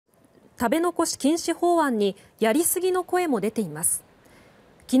食べ残し禁止法案にやりすぎの声も出ています。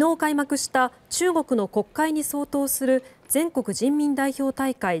昨日開幕した中国の国会に相当する全国人民代表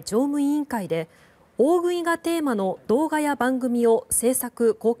大会常務委員会で、大食いがテーマの動画や番組を制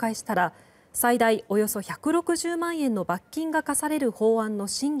作・公開したら最大およそ160万円の罰金が課される法案の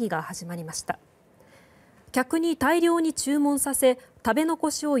審議が始まりました。客に大量に注文させ食べ残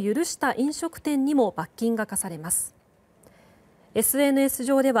しを許した飲食店にも罰金が課されます。 SNS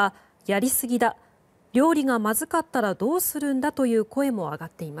上ではやりすぎだ、料理がまずかったらどうするんだという声も上が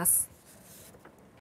っています。